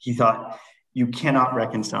closer. He thought you cannot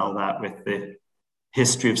reconcile that with the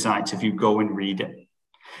history of science if you go and read it.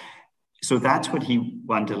 So that's what he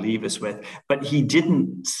wanted to leave us with. But he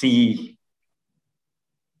didn't see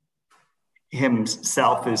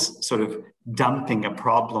himself as sort of dumping a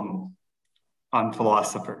problem on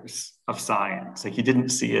philosophers of science. Like he didn't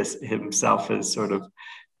see himself as sort of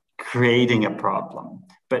creating a problem.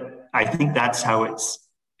 But I think that's how it's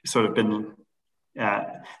sort of been,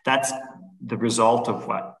 that's the result of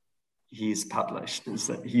what he's published, is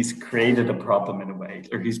that he's created a problem in a way,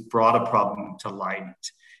 or he's brought a problem to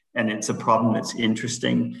light. And it's a problem that's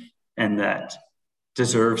interesting and that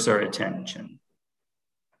deserves our attention.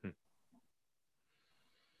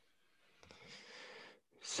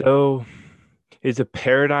 So is a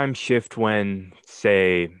paradigm shift when,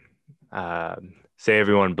 say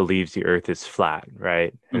everyone believes the earth is flat,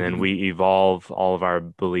 right? And then we evolve all of our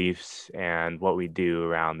beliefs and what we do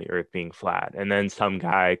around the earth being flat. And then some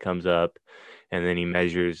guy comes up and then he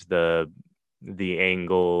measures the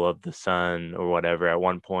angle of the sun or whatever at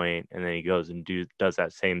one point, and then he goes and does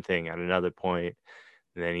that same thing at another point.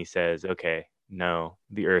 And then he says, okay, no,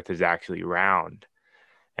 the earth is actually round.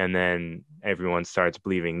 And then everyone starts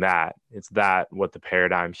believing that. Is that what the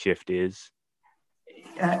paradigm shift is?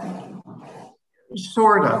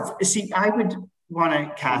 Sort of. See, I would want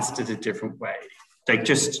to cast it a different way, like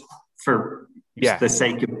just for the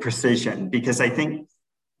sake of precision, because I think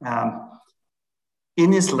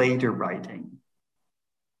in his later writing,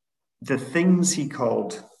 the things he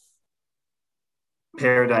called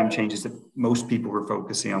paradigm changes that most people were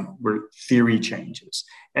focusing on were theory changes.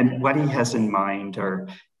 And what he has in mind are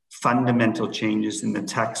fundamental changes in the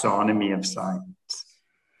taxonomy of science.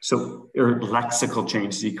 So, or lexical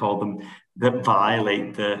changes, he called them, that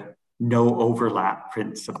violate the no overlap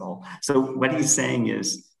principle. So what he's saying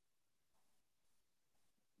is,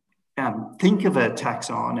 think of a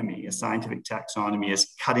taxonomy, a scientific taxonomy,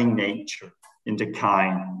 as cutting nature into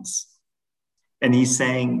kinds. And he's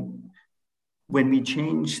saying, when we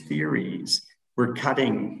change theories, we're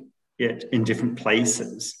cutting it in different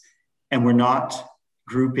places, and we're not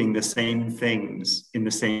grouping the same things in the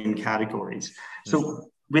same categories. So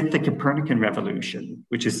with the Copernican revolution,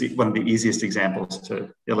 which is one of the easiest examples to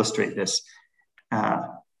illustrate this,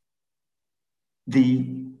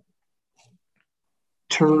 the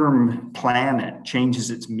term planet changes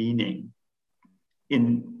its meaning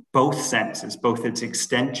in both senses, both its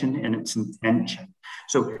extension and its intention.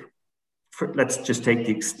 So let's just take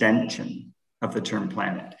the extension of the term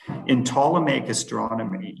planet. In Ptolemaic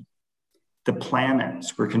astronomy, the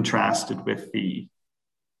planets were contrasted with the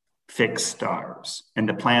fixed stars, and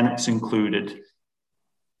the planets included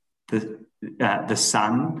the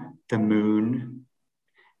sun, the moon,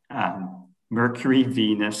 Mercury,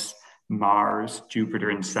 Venus, Mars, Jupiter,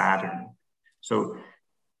 and Saturn. So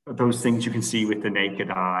those things you can see with the naked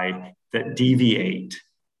eye that deviate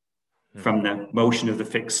from the motion of the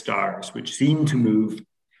fixed stars, which seem to move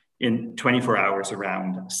in 24 hours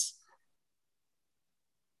around us.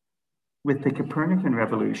 With the Copernican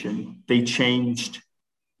revolution, they changed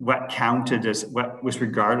what counted as, what was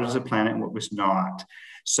regarded as a planet and what was not.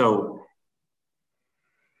 So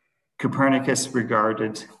Copernicus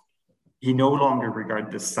he no longer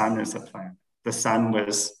regarded the sun as a planet. The sun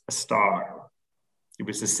was a star. It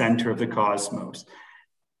was the center of the cosmos.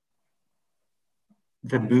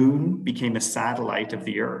 The moon became a satellite of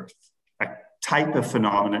the earth, a type of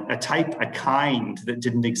phenomenon, a kind that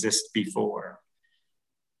didn't exist before.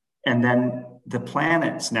 And then the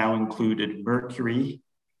planets now included Mercury,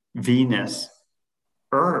 Venus,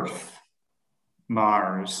 Earth,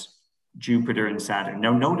 Mars, Jupiter, and Saturn.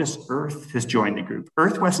 Now notice Earth has joined the group.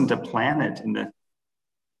 Earth wasn't a planet in the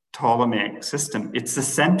Ptolemaic system. It's the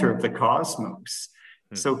center of the cosmos.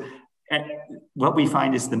 So what we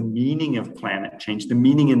find is the meaning of planet change, the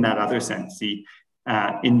meaning in that other sense, the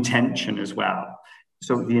intention as well.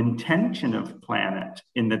 So the intention of planet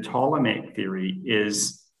in the Ptolemaic theory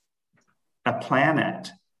is a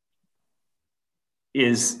planet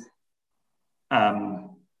is,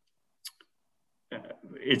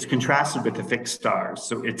 it's contrasted with the fixed stars.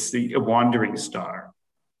 So it's a wandering star.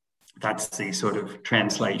 That's the sort of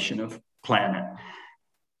translation of planet.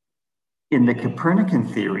 In the Copernican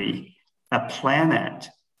theory, a planet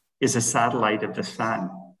is a satellite of the sun.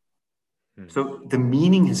 So the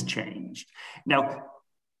meaning has changed. Now,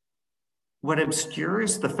 what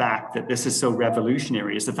obscures the fact that this is so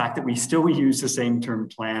revolutionary is the fact that we still use the same term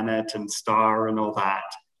planet and star and all that,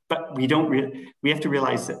 but we have to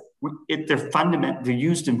realize that they're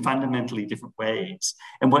used in fundamentally different ways.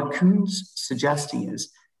 And what Kuhn's suggesting is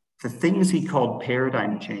the things he called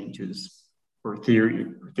paradigm changes or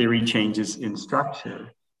theory changes in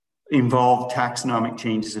structure involve taxonomic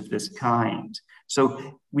changes of this kind.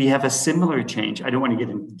 So we have a similar change. I don't want to get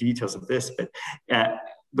into details of this, but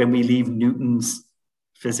when we leave Newton's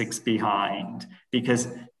physics behind, because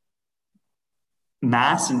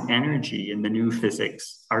mass and energy in the new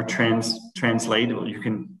physics are translatable. You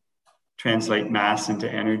can translate mass into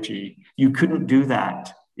energy. You couldn't do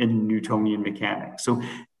that in Newtonian mechanics. So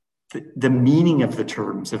the meaning of the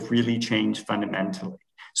terms have really changed fundamentally.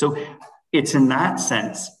 So it's in that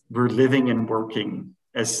sense, we're living and working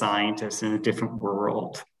as scientists in a different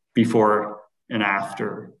world before and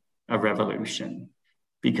after a revolution,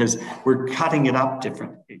 because we're cutting it up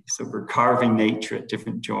differently. So we're carving nature at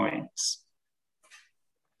different joints.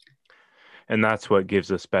 And that's what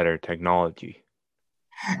gives us better technology.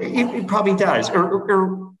 It probably does.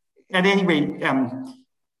 Or at any rate,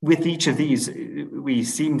 with each of these, we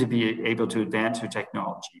seem to be able to advance our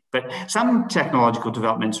technology. But some technological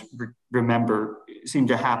developments, remember, seem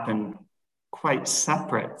to happen quite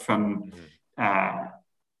separate from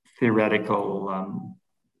theoretical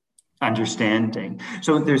understanding.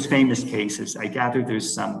 So there's famous cases. I gather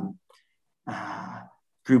there's some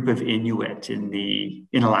group of Inuit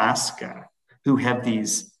in Alaska who have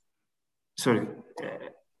these sort of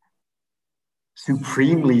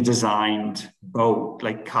supremely designed boat,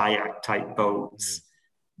 like kayak type boats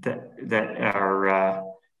that are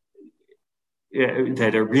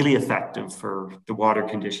really effective for the water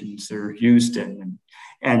conditions they're used in.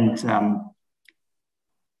 And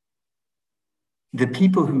the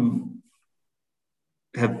people who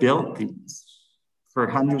have built these for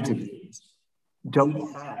hundreds of years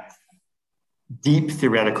don't have deep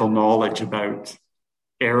theoretical knowledge about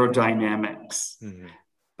aerodynamics.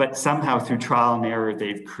 But somehow through trial and error,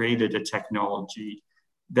 they've created a technology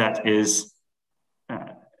that is,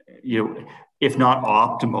 if not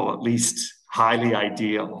optimal, at least highly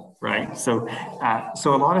ideal, right? So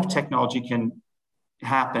a lot of technology can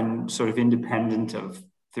happen sort of independent of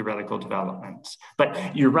theoretical developments.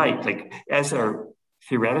 But you're right, like as our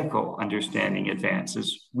theoretical understanding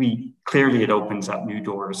advances, it opens up new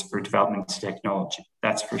doors for development of technology.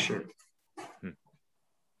 That's for sure.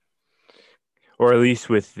 Or at least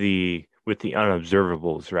with the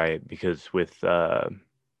unobservables, right? Because with the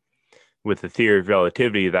theory of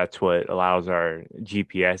relativity, that's what allows our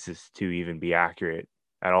GPSs to even be accurate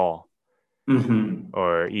at all.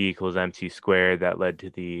 Or E equals mc squared that led to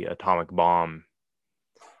the atomic bomb,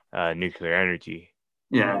 nuclear energy.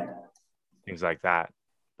 Yeah. Things like that.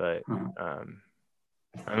 But I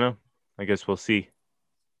don't know. I guess we'll see.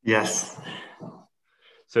 Yes.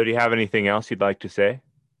 So do you have anything else you'd like to say?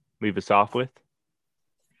 Leave us off with?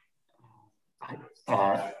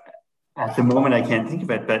 At the moment, I can't think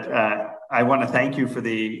of it, but I want to thank you for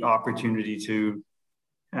the opportunity to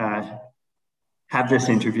have this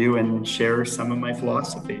interview and share some of my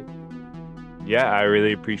philosophy. Yeah, I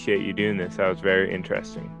really appreciate you doing this. That was very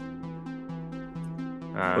interesting.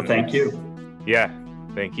 Well, thank you. Yeah,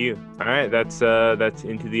 thank you. All right, that's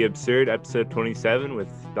Into the Absurd, episode 27 with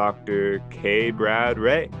Dr. K. Brad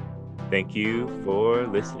Ray. Thank you for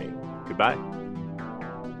listening. Goodbye.